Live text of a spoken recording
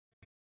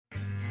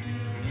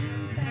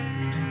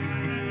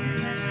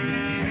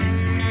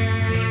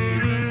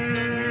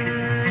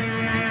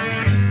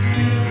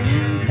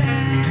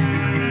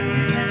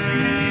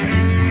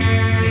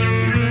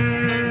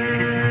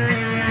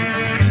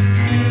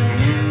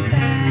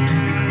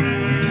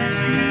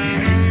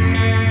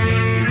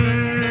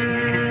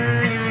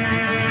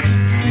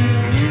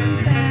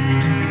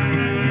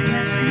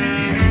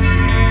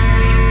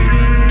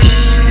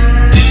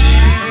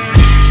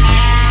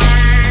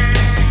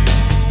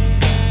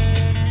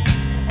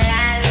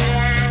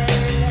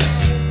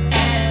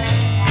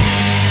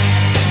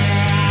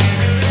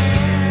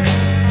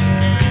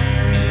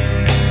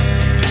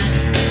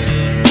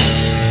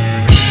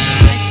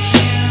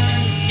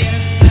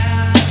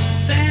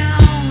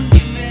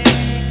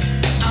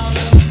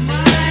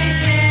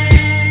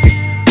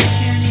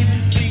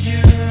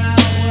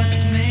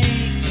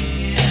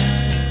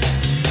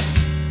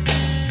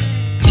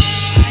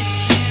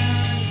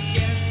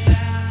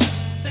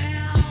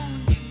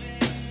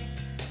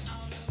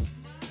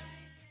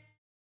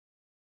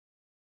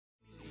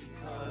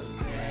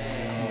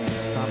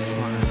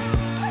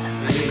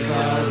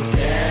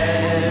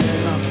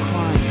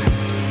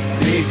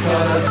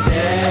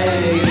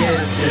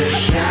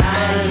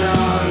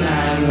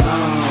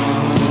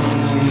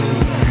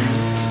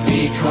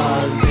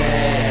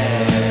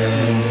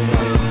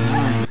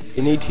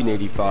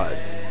1885,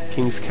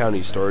 Kings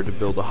County started to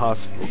build a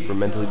hospital for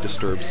mentally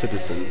disturbed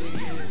citizens.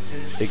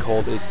 They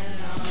called it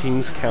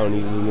Kings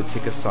County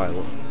Lunatic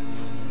Asylum.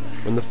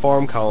 When the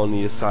farm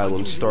colony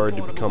asylum started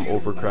to become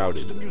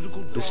overcrowded,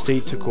 the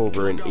state took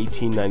over in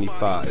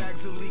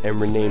 1895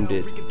 and renamed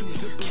it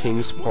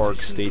Kings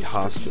Park State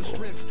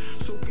Hospital.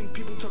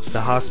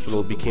 The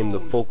hospital became the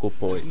focal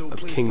point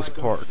of Kings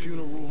Park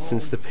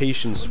since the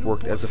patients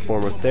worked as a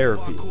form of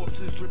therapy.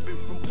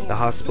 The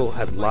hospital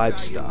had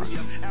livestock,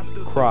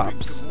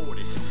 crops,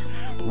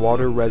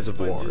 water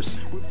reservoirs,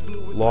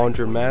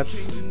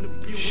 laundromats,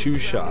 shoe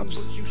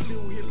shops,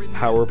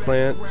 power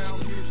plants,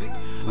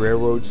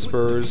 railroad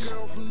spurs,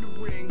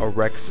 a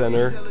rec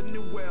center,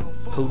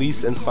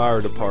 police and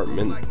fire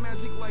department,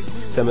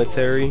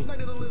 cemetery,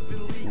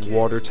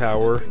 water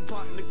tower,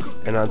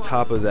 and on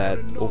top of that,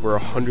 over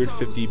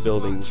 150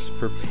 buildings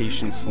for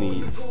patients'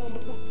 needs.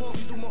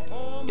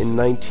 In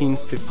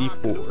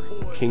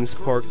 1954, Kings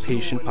Park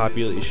patient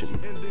population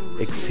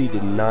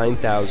exceeded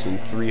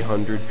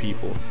 9,300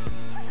 people.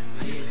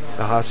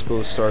 The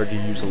hospital started to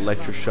use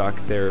electroshock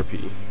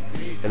therapy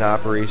and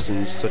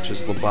operations such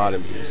as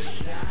lobotomies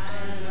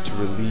to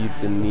relieve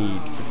the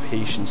need for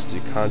patients to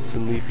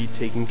constantly be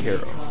taken care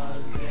of.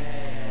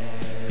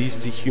 These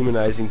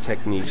dehumanizing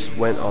techniques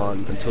went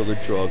on until the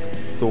drug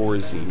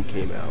Thorazine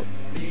came out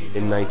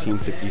in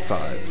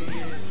 1955.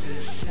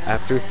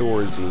 After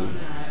Thorazine,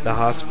 the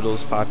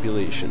hospital's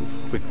population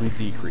quickly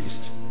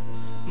decreased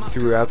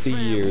throughout the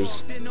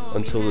years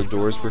until the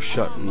doors were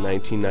shut in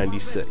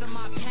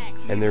 1996,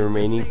 and the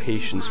remaining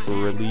patients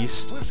were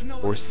released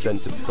or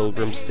sent to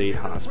Pilgrim State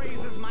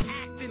Hospital.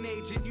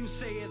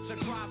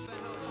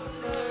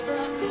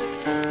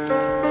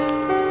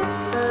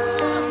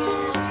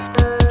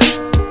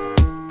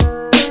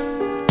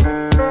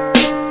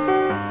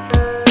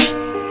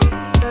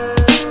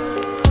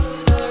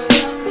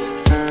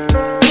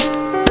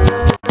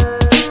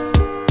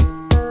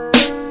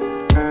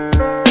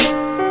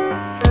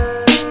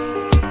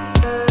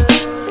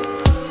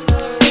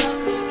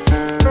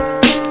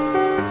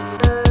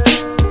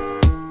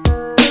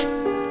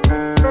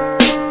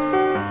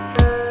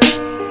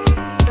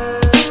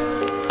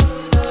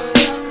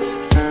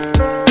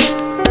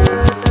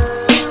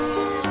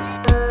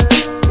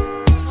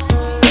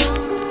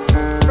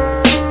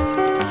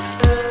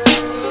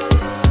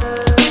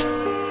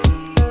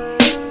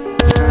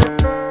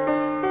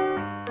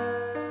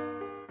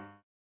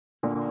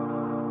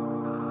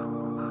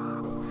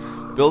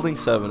 Building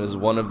 7 is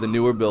one of the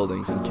newer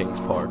buildings in Kings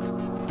Park.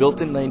 Built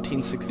in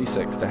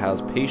 1966 to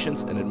house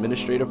patients and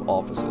administrative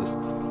offices,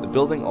 the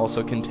building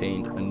also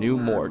contained a new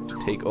morgue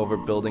to take over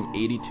Building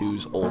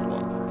 82's old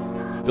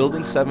one.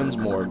 Building 7's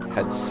morgue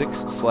had 6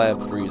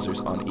 slab freezers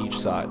on each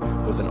side,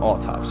 with an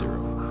autopsy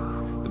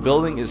room. The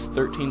building is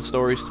 13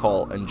 stories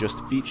tall and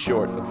just feet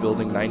short of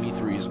Building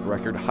 93's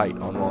record height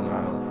on Long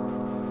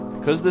Island.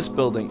 Because this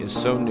building is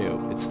so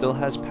new, it still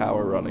has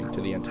power running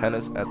to the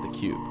antennas at the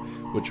Cube,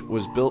 which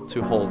was built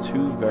to hold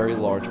 2 very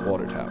large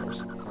water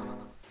towers.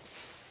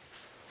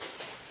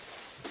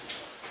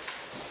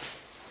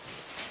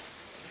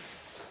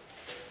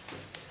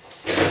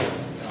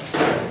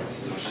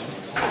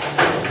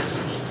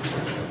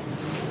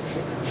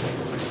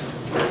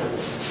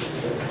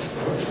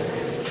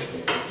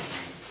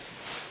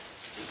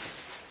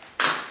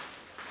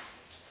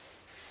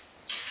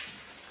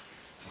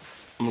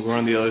 I'm gonna go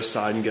around the other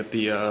side and get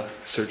the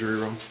surgery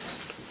room.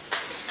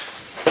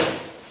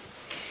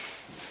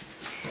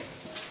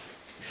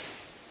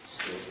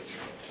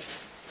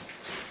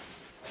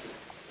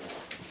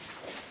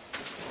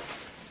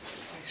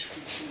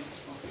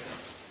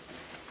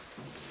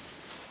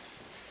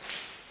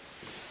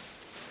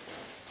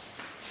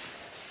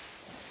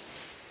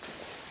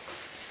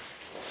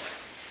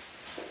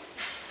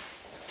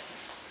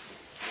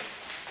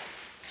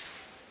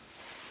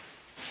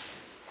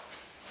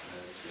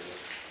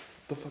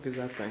 What the fuck is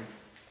that thing?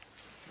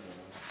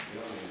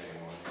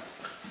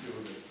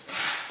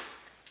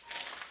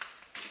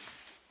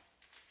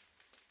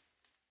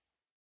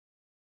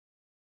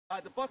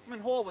 The Buckman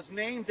Hall was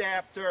named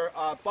after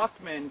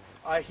Buckman.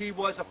 He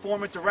was a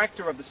former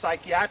director of the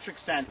Psychiatric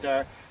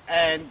Center,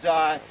 and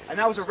that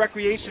was a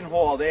recreation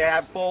hall. They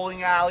have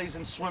bowling alleys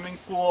and swimming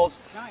pools.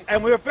 Nice.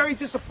 And we were very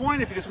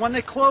disappointed because when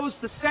they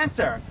closed the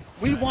center,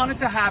 we wanted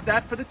to have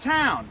that for the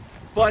town.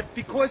 But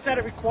because that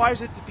it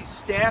requires it to be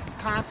staffed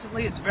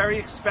constantly, it's very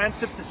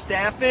expensive to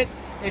staff it.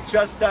 It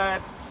just,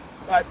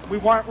 we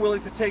weren't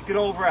willing to take it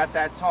over at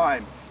that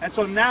time. And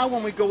so now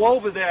when we go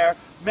over there,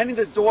 many of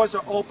the doors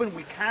are open.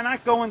 We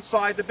cannot go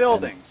inside the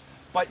buildings,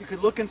 but you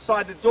could look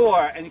inside the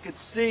door and you could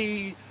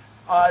see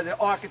the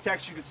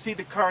architecture, you could see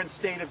the current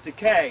state of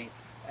decay.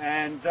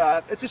 And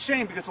it's a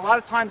shame because a lot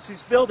of times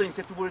these buildings,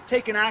 if we would have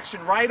taken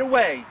action right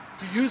away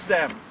to use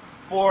them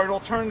for an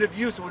alternative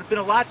use, it would have been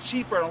a lot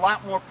cheaper and a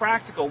lot more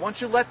practical. Once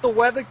you let the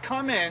weather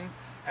come in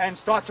and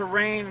start to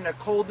rain and the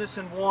coldness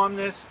and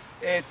warmness,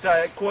 it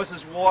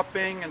causes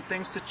warping and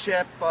things to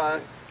chip,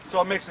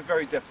 so it makes it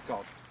very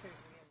difficult.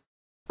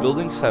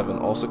 Building 7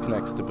 also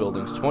connects to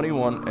buildings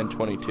 21 and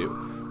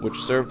 22, which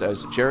served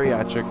as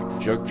geriatric,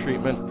 drug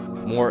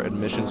treatment, more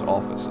admissions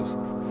offices.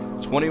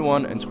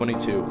 21 and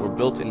 22 were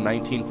built in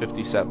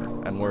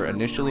 1957 and were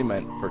initially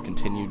meant for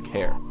continued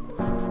care.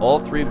 All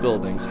three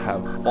buildings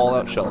have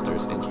fallout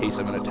shelters in case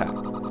of an attack.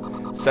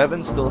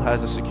 7 still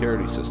has a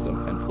security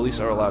system, and police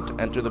are allowed to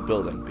enter the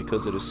building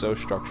because it is so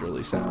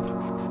structurally sound.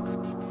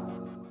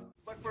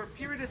 But for a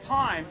period of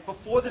time,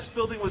 before this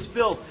building was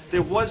built,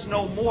 there was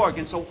no morgue,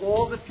 and so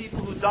all the people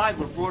who died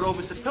were brought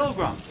over to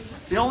Pilgrim.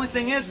 The only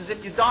thing is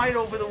if you died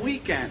over the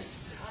weekend,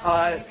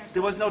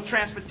 there was no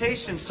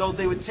transportation, so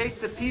they would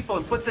take the people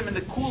and put them in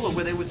the cooler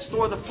where they would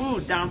store the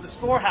food down at the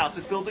storehouse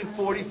at Building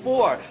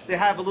 44. They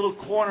have a little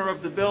corner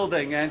of the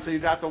building, and so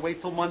you'd have to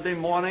wait till Monday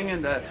morning,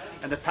 and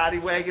the paddy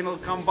wagon will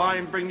come by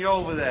and bring you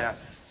over there.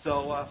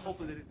 So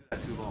hopefully they didn't do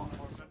that too long.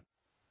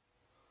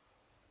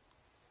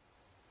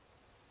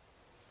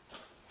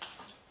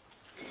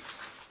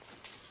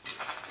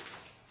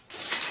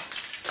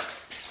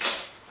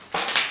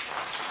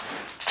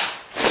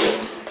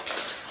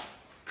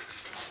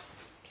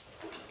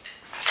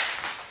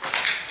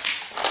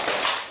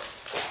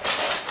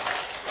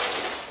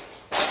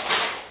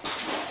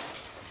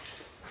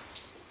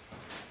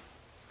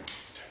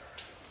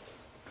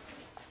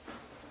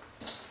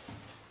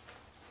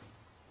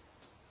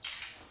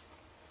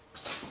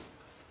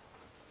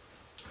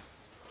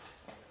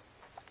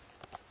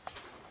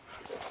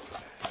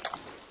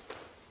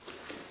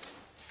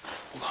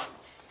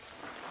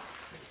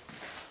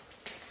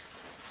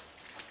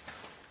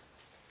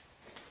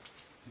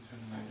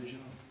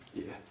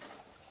 Yeah.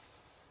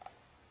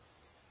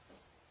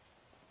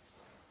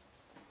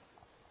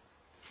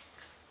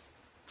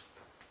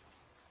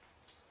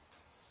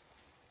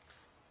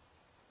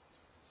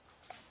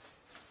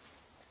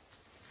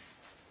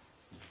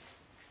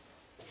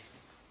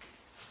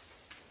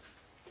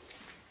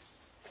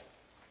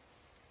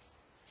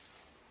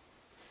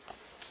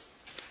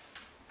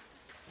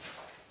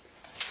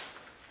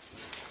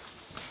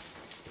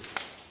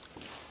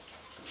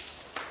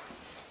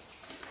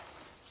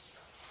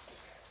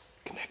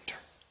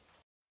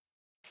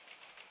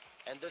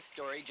 And this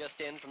story just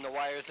in from the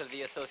wires of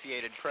the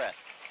Associated Press.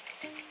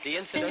 The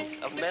incidence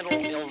of mental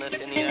illness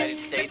in the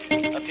United States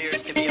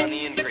appears to be on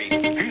the increase.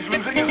 He's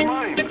losing his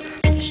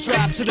mind.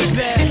 Strapped to the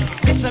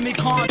bed,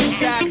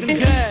 semi-conscious acting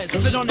dead.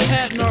 Spit on the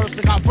head nurse,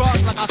 I got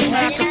brushed like I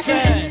smacked the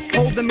fed.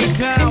 Holding me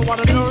down while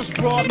the nurse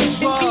brought me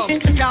drugs.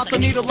 Took out the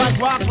needle like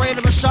Rock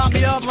Raider and shot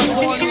me up like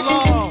Courtney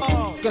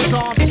Love. Got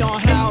zombie on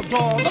how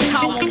dog, look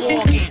how I'm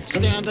walking.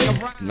 Standing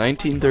around. In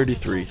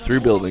 1933, 3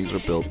 buildings were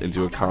built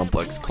into a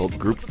complex called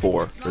Group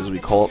 4, or as we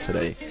call it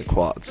today, the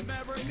Quads.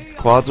 The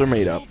Quads are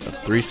made up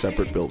of 3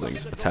 separate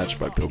buildings attached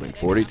by Building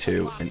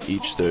 42, and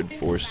each stood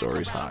 4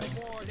 stories high.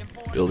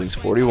 Buildings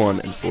 41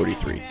 and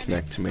 43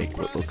 connect to make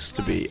what looks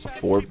to be a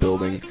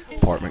 4-building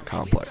apartment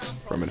complex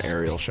from an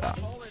aerial shot.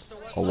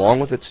 Along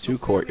with its 2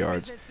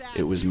 courtyards,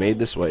 it was made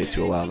this way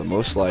to allow the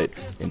most light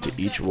into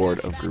each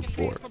ward of Group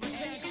 4.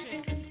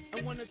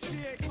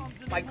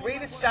 My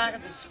greatest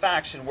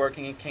satisfaction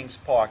working in Kings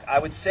Park, I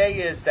would say,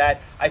 is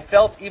that I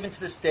felt, even to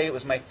this day, it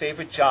was my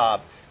favorite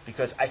job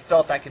because I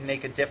felt I could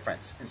make a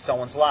difference in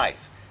someone's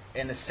life.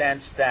 In the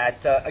sense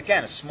that,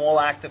 again, a small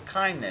act of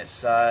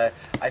kindness. I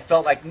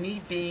felt like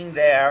me being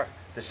there,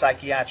 the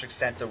psychiatric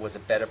center was a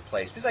better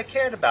place because I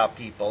cared about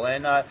people,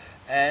 and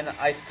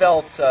I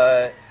felt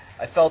a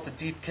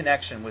deep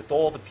connection with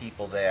all the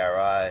people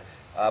there.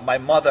 My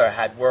mother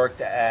had worked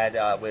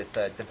with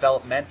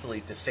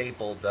developmentally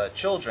disabled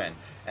children,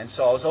 and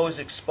so I was always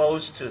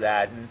exposed to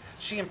that, and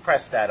she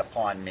impressed that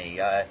upon me.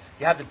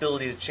 You have the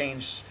ability to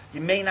change. You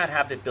may not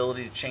have the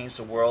ability to change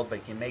the world, but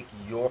you can make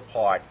your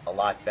part a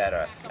lot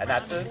better, and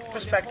that's the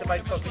perspective I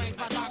took.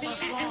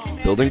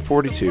 Building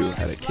 42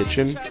 had a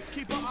kitchen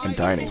and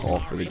dining hall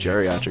for the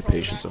geriatric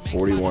patients of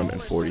 41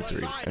 and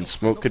 43, and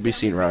smoke could be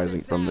seen rising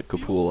from the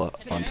cupola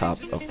on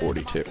top of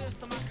 42.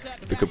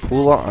 The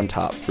cupola on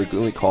top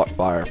frequently caught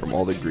fire from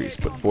all the grease,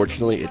 but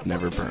fortunately it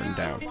never burned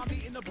down.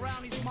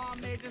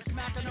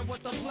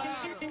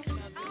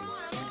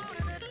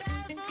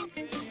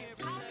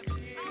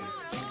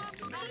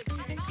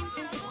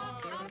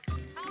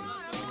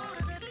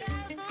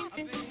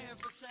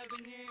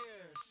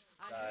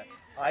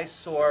 I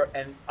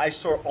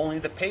saw only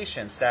the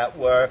patients that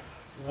were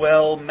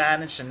well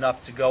managed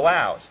enough to go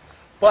out.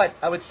 But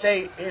I would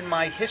say in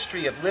my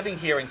history of living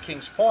here in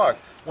Kings Park,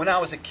 when I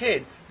was a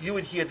kid, you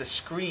would hear the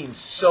screams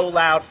so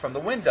loud from the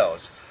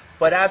windows.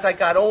 But as I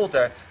got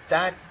older,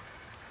 that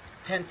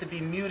tended to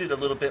be muted a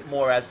little bit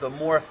more as the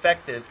more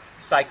effective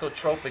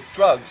psychotropic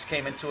drugs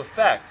came into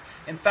effect.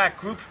 In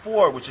fact, Group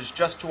 4, which is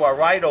just to our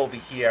right over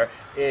here,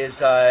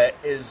 is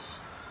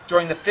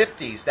during the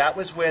 50s. That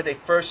was where they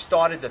first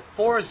started the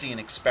Thorazine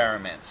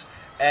experiments.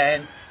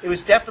 And it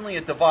was definitely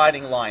a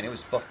dividing line. It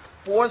was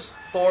before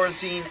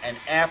Thorazine and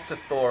after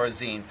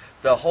Thorazine.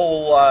 The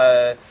whole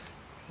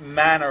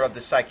manner of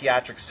the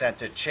psychiatric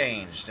center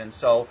changed. And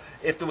so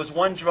if there was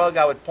one drug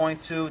I would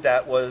point to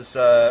that was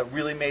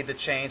really made the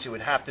change, it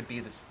would have to be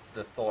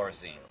the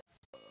Thorazine.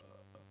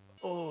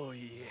 Oh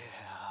yeah.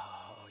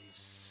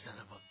 Son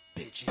of a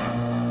bitches.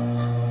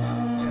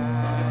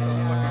 It's so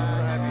fucking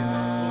crabby in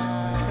this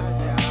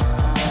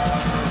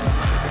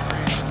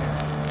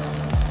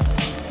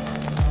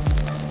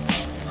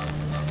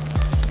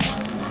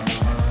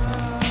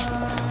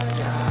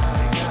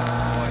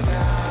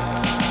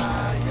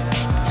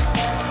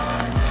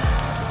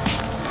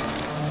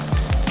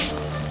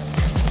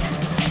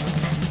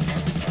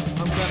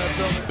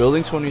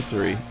Building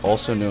 23,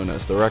 also known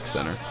as the Rec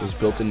Center, was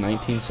built in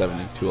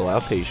 1970 to allow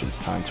patients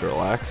time to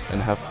relax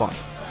and have fun.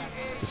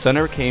 The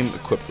center came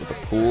equipped with a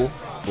pool,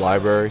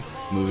 library,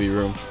 movie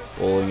room,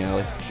 bowling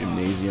alley,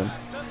 gymnasium,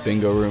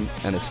 bingo room,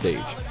 and a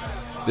stage.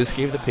 This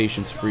gave the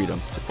patients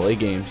freedom to play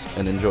games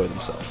and enjoy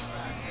themselves.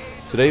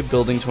 Today,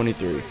 Building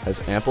 23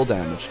 has ample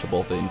damage to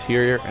both the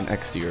interior and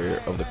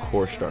exterior of the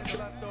core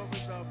structure.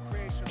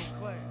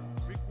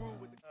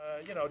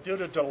 Due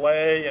to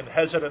delay and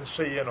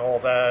hesitancy and all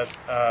that,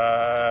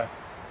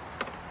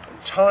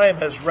 time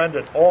has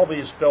rendered all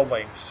these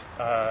buildings,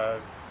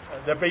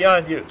 they're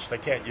beyond use. They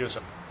can't use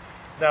them.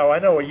 Now, I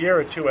know a year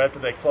or two after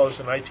they closed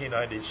in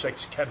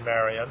 1996, Ken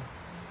Marion,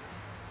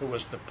 who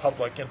was the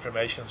public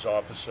informations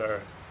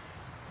officer,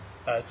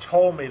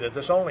 told me that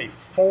there's only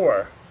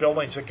 4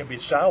 buildings that can be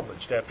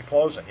salvaged after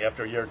closing,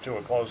 after a year or two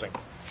of closing,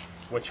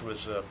 which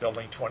was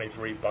Building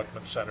 23,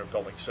 Buckman Center,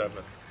 Building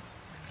 7.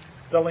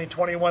 Building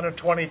 21 and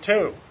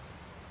 22.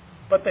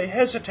 But they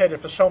hesitated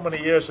for so many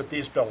years that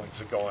these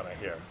buildings are going, I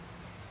hear.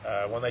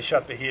 When they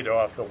shut the heat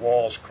off, the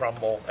walls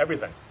crumble,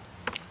 everything.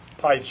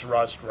 Pipes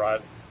rust,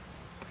 rot.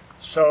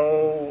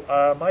 So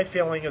my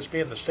feeling is,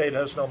 being the state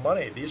has no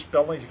money, these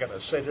buildings are going to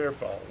sit here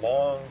for a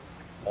long,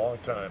 long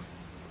time.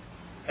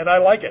 And I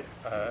like it,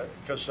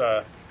 because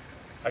I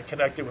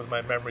connected with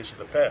my memories of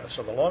the past.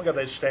 So the longer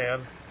they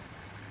stand,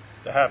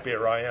 the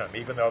happier I am,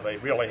 even though they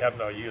really have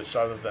no use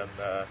other than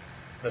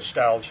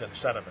nostalgia and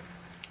sentiment.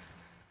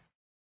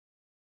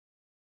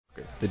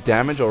 The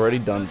damage already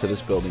done to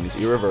this building is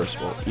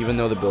irreversible, even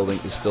though the building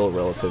is still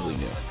relatively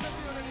new.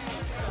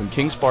 When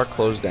Kings Park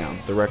closed down,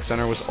 the Rec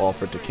Center was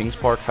offered to Kings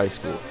Park High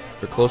School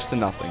for close to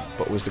nothing,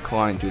 but was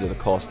declined due to the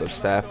cost of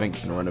staffing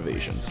and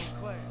renovations.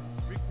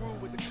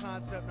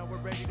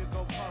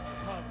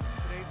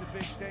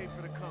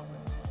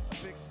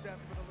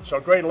 So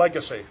a great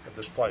legacy of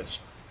this place.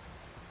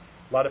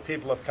 A lot of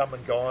people have come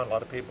and gone, a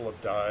lot of people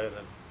have died,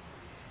 and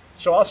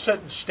so I'll sit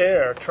and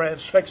stare,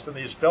 transfixed in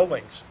these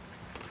buildings,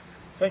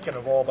 thinking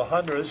of all the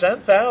hundreds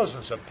and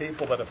thousands of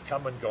people that have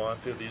come and gone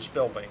through these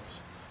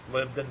buildings,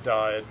 lived and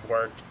died,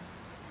 worked,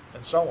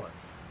 and so on.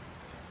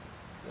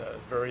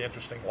 Very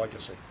interesting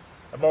legacy,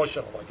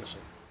 emotional legacy.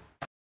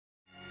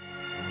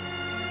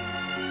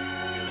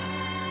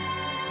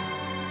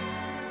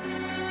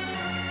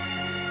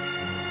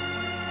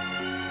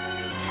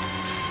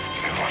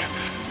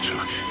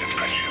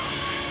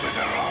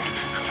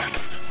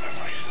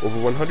 Over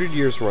 100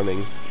 years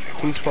running,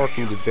 Kings Park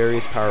needed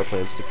various power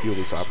plants to fuel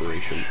this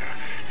operation.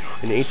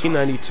 In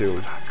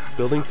 1892,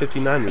 Building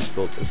 59 was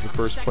built as the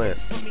first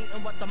plant.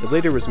 It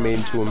later was made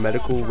into a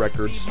medical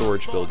records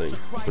storage building,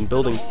 when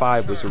Building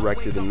 5 was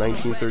erected in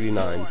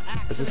 1939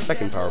 as a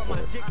second power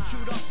plant.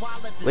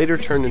 Later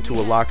turned into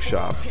a lock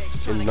shop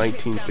in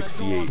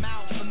 1968,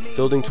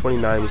 Building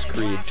 29 was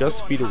created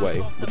just feet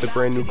away with a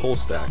brand new coal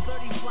stack.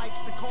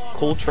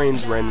 Coal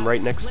trains ran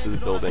right next to the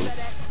building,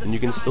 and you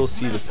can still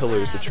see the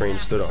pillars the train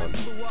stood on.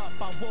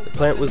 The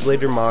plant was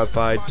later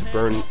modified to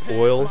burn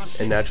oil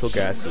and natural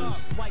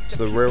gases,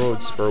 so the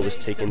railroad spur was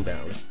taken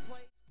down.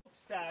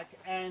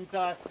 And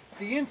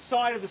the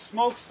inside of the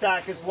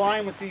smokestack is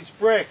lined with these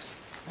bricks.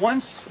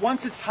 Once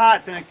it's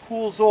hot, then it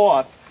cools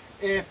off.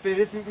 If it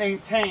isn't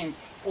maintained,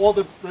 all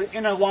the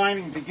inner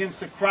lining begins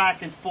to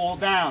crack and fall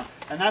down.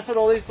 And that's what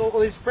all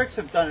these bricks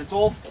have done. It's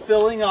all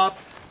filling up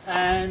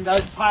and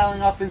it's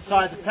piling up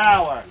inside the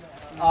tower.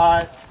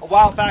 A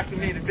while back we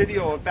made a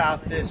video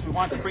about this. We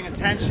wanted to bring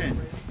attention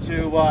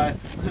to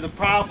the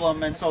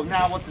problem, and so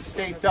now what the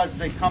state does is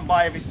they come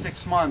by every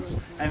 6 months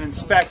and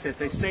inspect it.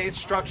 They say it's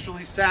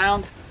structurally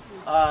sound.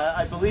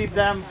 I believe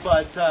them,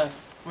 but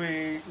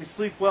we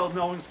sleep well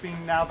knowing it's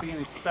now being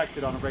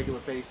inspected on a regular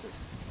basis.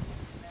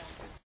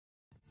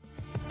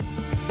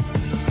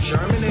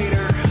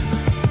 Terminator.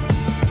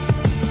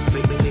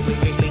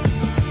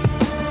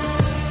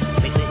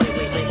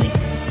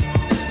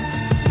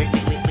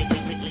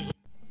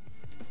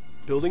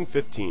 Building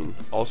 15,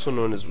 also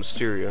known as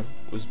Wisteria,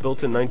 was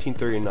built in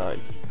 1939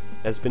 and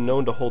has been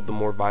known to hold the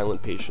more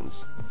violent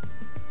patients.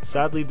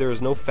 Sadly, there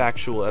is no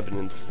factual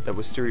evidence that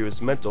Wisteria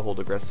was meant to hold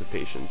aggressive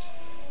patients,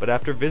 but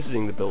after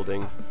visiting the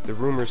building, the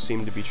rumors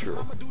seem to be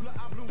true.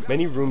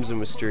 Many rooms in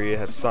Wisteria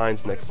have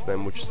signs next to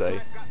them which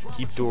say,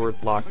 "Keep door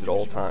locked at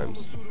all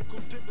times."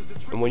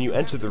 And when you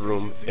enter the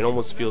room, it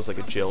almost feels like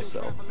a jail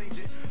cell.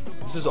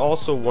 This is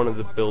also one of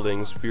the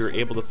buildings we were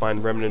able to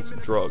find remnants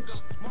of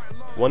drugs.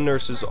 One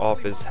nurse's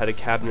office had a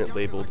cabinet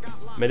labeled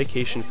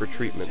 "Medication for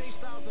Treatments."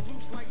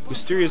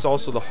 Wisteria is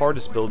also the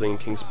hardest building in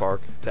Kings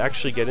Park to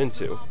actually get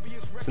into,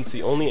 since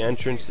the only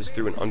entrance is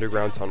through an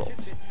underground tunnel.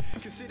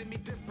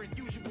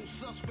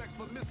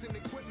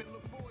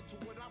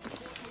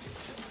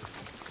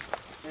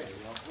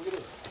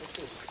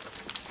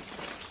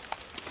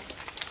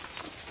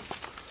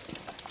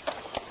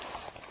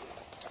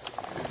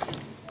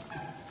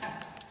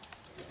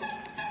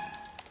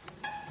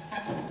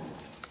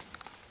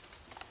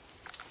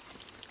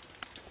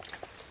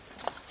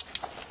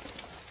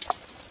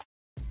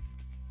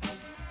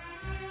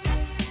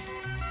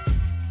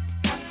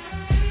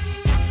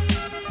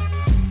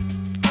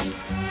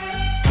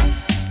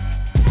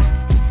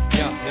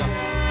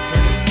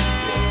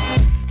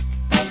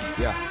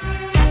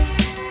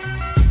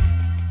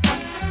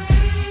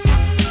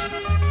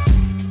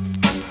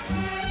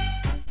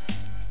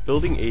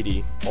 Building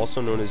 80,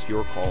 also known as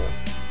York Hall,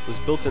 was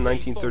built in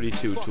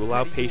 1932 to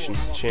allow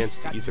patients a chance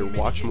to either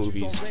watch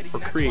movies or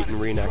create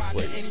and reenact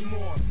plays.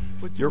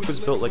 York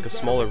was built like a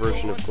smaller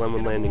version of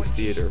Glenwood Landing's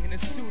theater,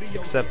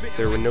 except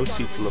there were no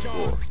seats on the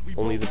floor,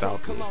 only the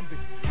balcony.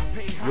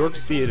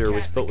 York's theater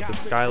was built with a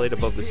skylight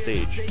above the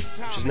stage,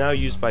 which is now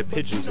used by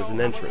pigeons as an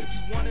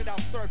entrance.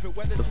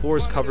 The floor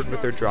is covered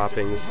with their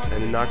droppings,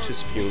 and the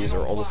noxious fumes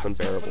are almost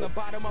unbearable.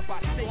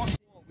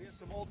 We have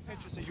some old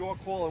pictures of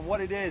York Hall, and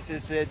what it is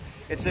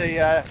it's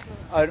an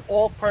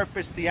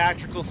all-purpose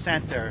theatrical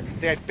center.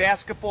 They had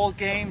basketball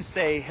games,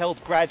 they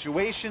held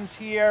graduations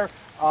here.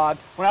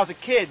 When I was a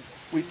kid,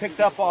 we picked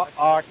up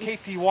our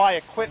KPY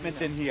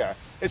equipment in here.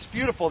 It's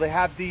beautiful. They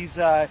have these,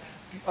 at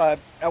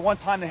one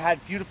time they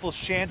had beautiful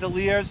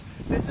chandeliers.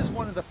 This is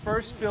one of the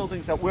first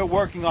buildings that we're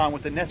working on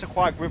with the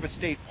Nesquehogue River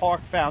State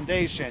Park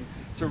Foundation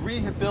to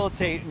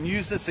rehabilitate and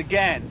use this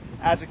again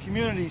as a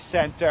community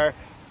center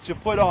to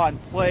put on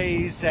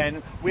plays.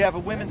 And we have a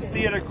women's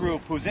theater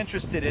group who's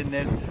interested in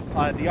this,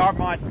 the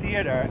Armont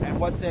Theater, and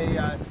what they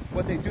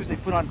do is they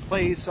put on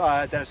plays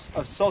that are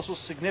of social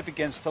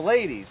significance to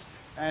ladies.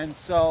 And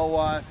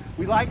so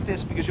we like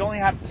this because you only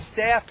have to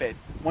staff it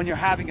when you're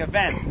having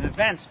events, and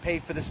events pay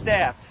for the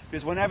staff,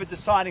 because whenever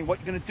deciding what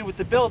you're going to do with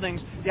the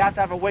buildings, you have to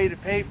have a way to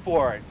pay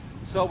for it.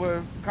 So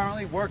we're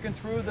currently working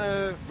through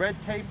the red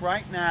tape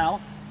right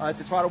now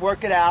to try to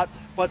work it out,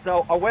 but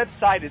our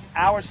website is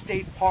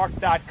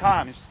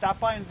ourstatepark.com. You should stop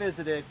by and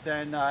visit it,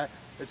 and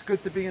it's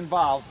good to be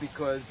involved,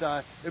 because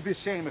it would be a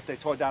shame if they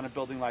tore down a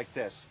building like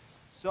this.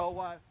 So.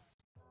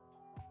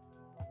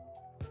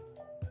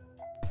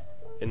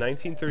 In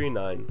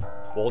 1939,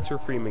 Walter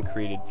Freeman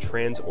created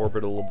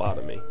transorbital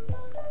lobotomy.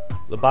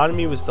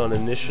 Lobotomy was done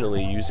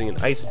initially using an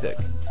ice pick,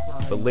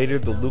 but later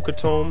the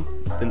leucotome,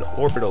 then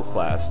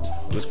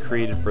orbitoclast, was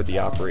created for the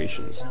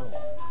operations.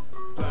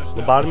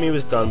 Lobotomy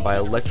was done by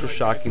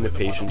electroshocking the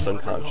patients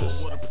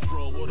unconscious,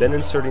 then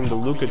inserting the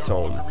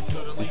leucotome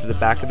into the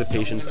back of the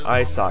patient's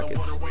eye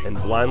sockets and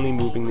blindly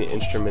moving the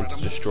instrument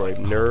to destroy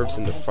nerves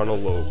in the frontal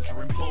lobe.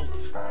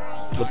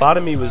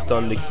 Lobotomy was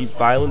done to keep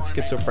violent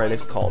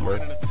schizophrenics calmer,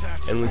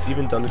 and was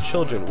even done to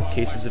children with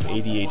cases of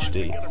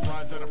ADHD.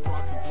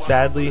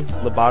 Sadly,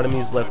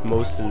 lobotomies left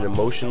most in an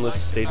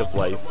emotionless state of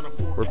life,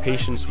 where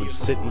patients would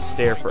sit and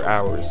stare for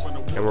hours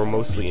and were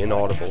mostly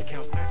inaudible.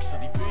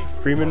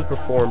 Freeman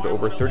performed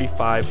over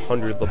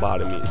 3,500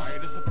 lobotomies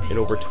in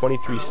over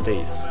 23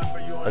 states,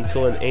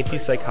 until an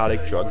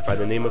antipsychotic drug by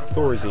the name of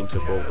Thorazine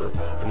took over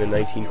in the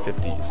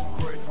 1950s.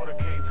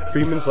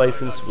 Freeman's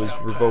license was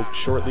revoked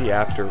shortly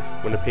after,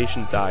 when a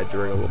patient died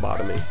during a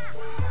lobotomy.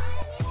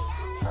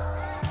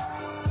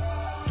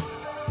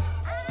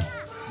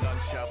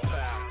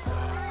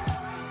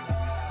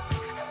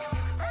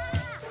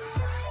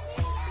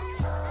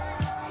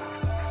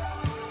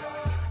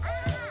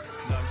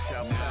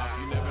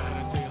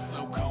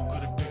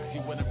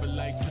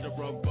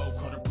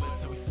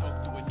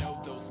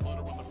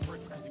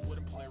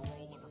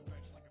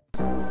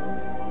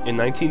 In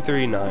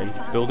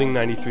 1939, Building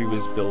 93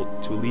 was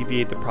built to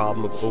alleviate the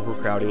problem of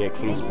overcrowding at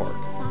Kings Park.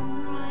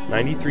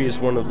 93 is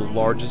one of the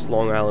largest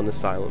Long Island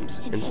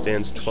asylums and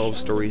stands 12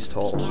 stories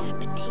tall.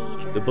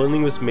 The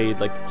building was made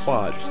like the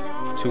quads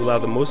to allow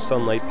the most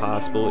sunlight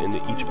possible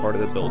into each part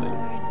of the building.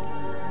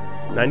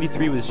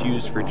 93 was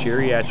used for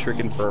geriatric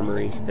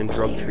infirmary and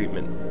drug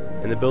treatment,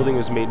 and the building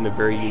was made in a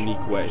very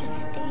unique way.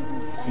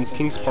 Since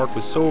Kings Park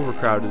was so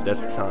overcrowded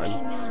at the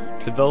time,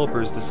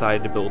 developers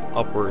decided to build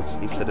upwards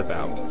instead of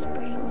out.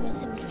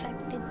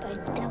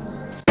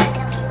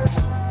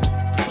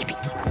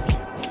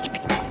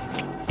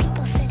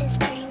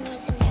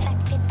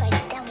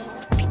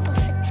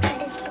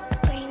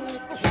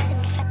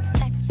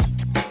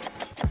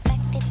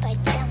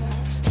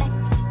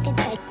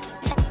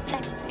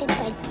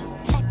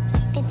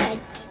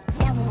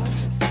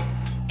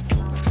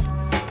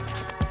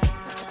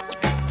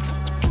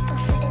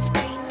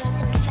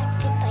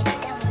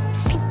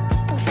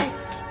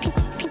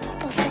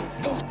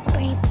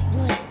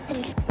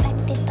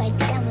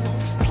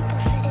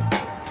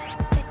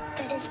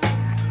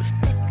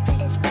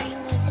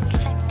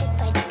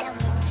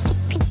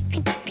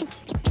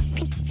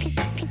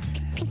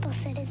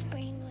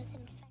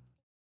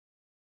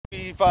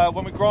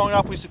 When we were growing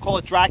up, we used to call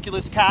it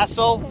Dracula's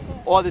Castle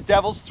or the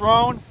Devil's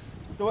Throne.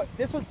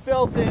 This was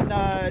built in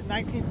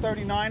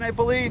 1939, I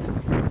believe,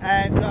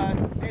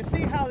 and you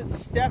see how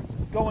it's stepped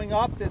going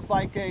up. There's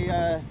like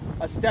a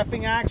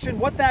stepping action.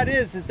 What that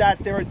is that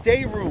there are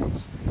day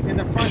rooms in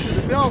the front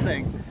of the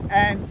building,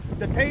 and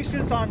the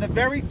patients on the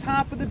very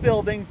top of the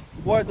building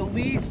were the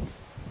least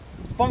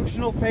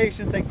functional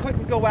patients. They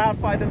couldn't go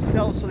out by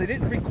themselves, so they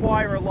didn't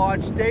require a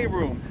large day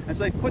room, and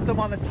so they put them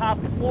on the top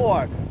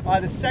floor.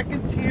 The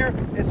second tier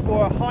is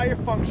for higher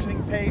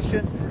functioning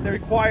patients. They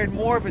required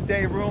more of a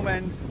day room,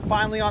 and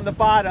finally on the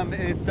bottom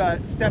it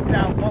stepped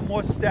out one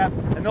more step,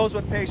 and those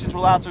were patients who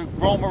were allowed to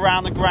roam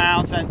around the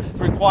grounds and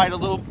required a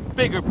little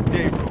bigger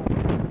day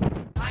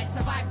room.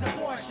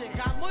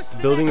 The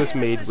building was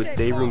made with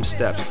day room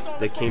steps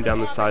that came down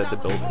the side of the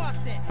building.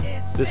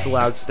 This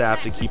allowed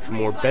staff to keep the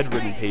more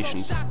bedridden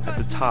patients at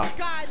the top,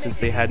 since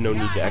they had no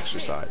need to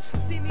exercise.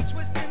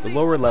 The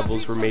lower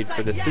levels were made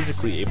for the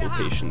physically able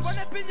patients,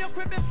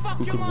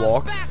 who could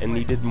walk and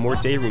needed more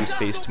dayroom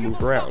space to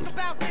move around.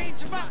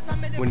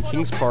 When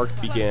Kings Park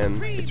began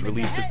its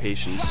release of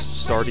patients,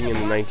 starting in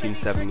the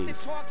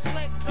 1970s,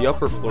 the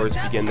upper floors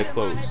began to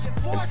close,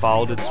 and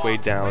followed its way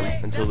down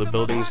until the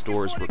building's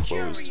doors were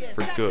closed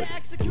for good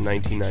in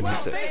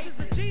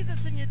 1996.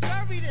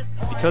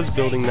 Because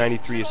Building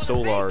 93 is so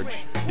large,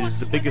 it is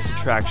the biggest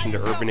attraction to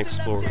urban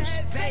explorers,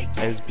 and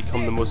has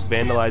become the most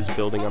vandalized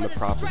building on the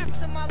property.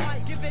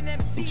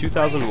 In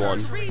 2001,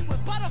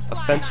 a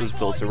fence was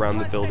built around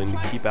the building to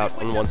keep out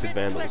unwanted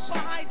vandals.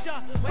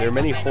 There are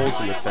many holes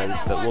in the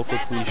fence that local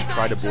police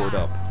try to board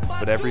up,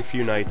 but every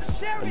few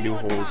nights, a new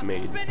hole is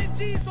made.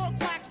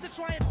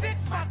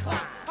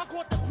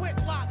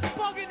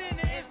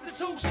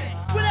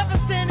 Whatever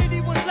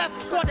sanity was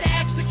left, brought to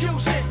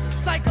execution.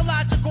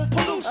 Psychological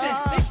pollution.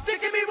 They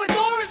sticking me with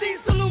Dorothy's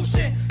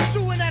solution.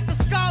 Shooting at the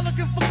sky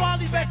looking for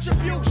quality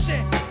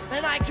retribution.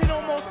 And I can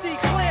almost see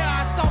clear.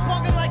 I start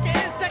bugging like an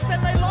insect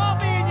and lay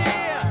larvae in your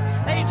ear.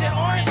 Agent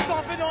Orange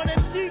stomping on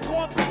MC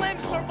Corp. Slim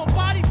surf a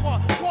body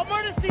part. While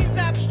murder scenes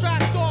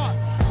abstract art.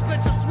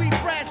 Split your sweet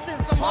bread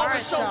since I'm horror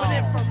show in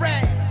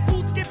infrared.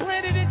 Boots get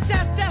planted in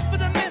chest, death for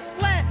the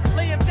misled.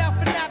 Lay him down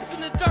for naps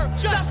in the dirt,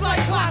 just like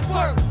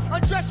clockwork.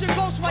 Undress your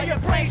ghost while your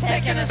brain's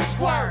taking a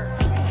squirt.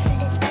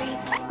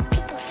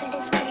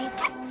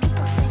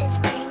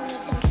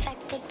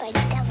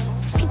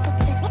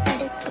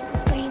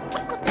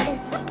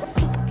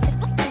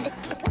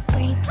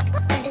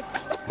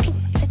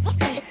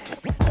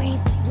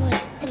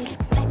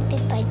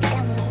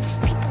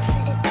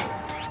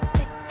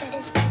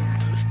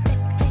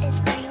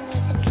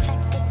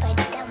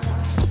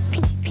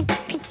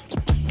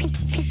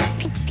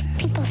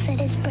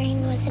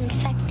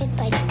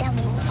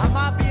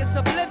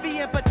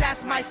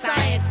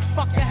 Science,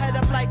 fuck your head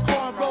up like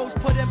cornrows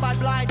put in by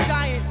blind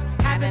giants.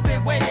 Haven't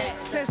been with it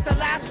since the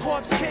last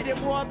corpse kidded.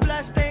 Wore a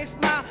bloodstained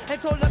smile and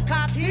told the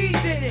cops he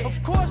did it.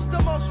 Of course, the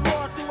most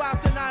raw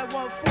throughout the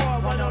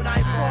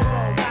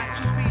 914-10940. Got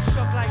you be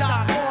shook like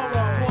Doc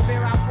Moro. Pour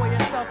beer out for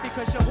yourself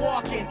because you're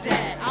walking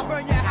dead. I'll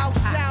burn your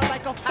house down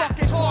like a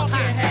fucking talking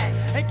head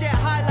and get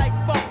high like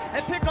fuck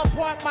and pick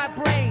apart my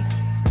brain.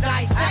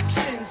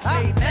 Dissections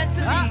made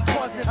mentally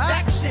cause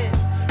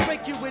infections.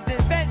 Break you with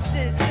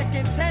inventions, sick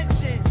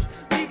intentions.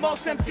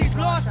 Most MCs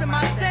lost in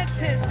my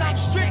sentence. I'm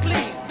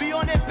strictly be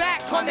on it back,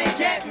 come and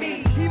get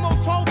me.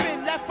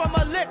 Hemoglobin left from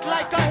a lick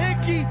like a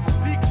hickey.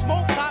 Leak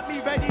smoke got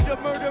me ready to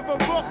murder a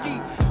rookie.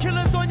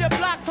 Killers on your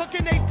block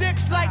tucking they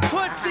dicks like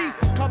Tootsie.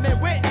 Come and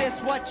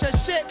witness what your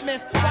shit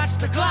miss. Watch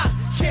the Glock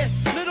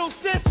kiss. Little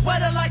sis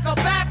wetter like a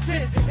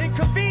Baptist.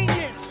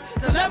 Inconvenience,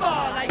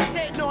 dilemma like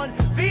sitting on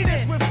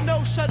Venus with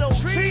no shuttle,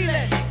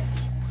 treeless.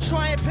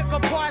 Try and pick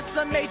apart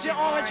some Major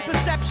Orange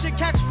perception.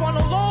 Catch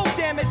frontal lobe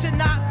damage and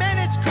not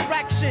manage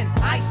correction.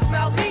 I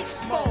smell leak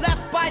smoke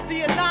left by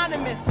the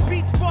anonymous.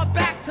 Beats brought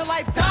back to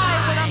life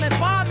die when I'm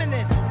embalming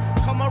this.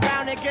 Come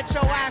around and get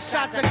your ass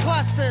shot to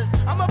clusters.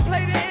 I'ma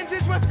play the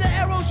engines with the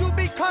arrows, you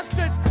be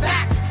custards.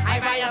 Back, I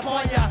ride up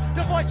on ya.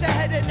 Divorce your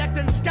head and neck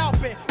and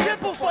scalp it.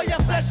 Ripple for your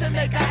flesh and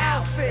make an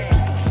outfit.